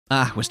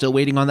Ah, we're still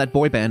waiting on that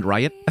boy band,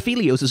 Riot.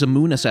 Aphelios is a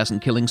moon assassin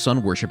killing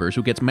sun worshippers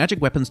who gets magic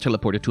weapons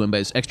teleported to him by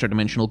his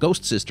extra-dimensional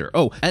ghost sister.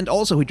 Oh, and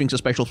also he drinks a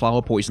special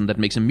flower poison that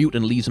makes him mute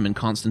and leaves him in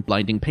constant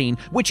blinding pain,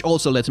 which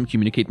also lets him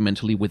communicate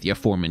mentally with the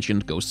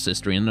aforementioned ghost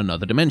sister in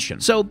another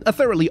dimension. So, a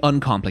thoroughly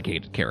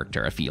uncomplicated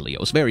character,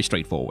 Aphelios, very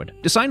straightforward.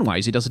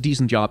 Design-wise, he does a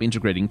decent job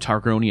integrating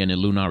Targaronian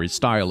and Lunari's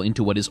style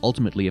into what is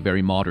ultimately a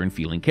very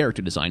modern-feeling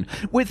character design,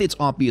 with its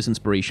obvious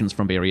inspirations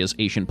from various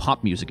Asian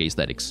pop music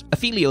aesthetics.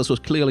 Aphelios was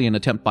clearly an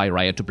attempt by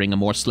Riot to bring a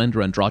more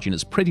slender,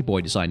 androgynous pretty boy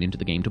design into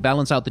the game to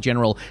balance out the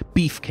general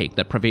beefcake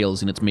that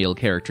prevails in its male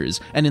characters,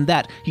 and in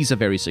that, he's a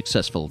very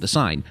successful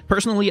design.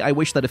 Personally, I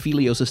wish that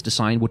Aphelios'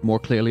 design would more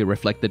clearly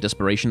reflect the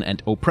desperation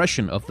and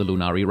oppression of the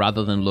Lunari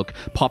rather than look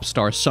pop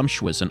star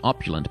sumptuous and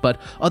opulent, but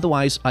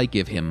otherwise, I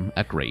give him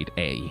a grade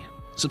A.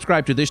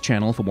 Subscribe to this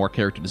channel for more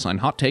character design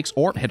hot takes,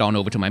 or head on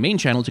over to my main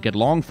channel to get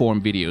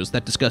long-form videos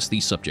that discuss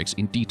these subjects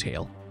in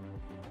detail.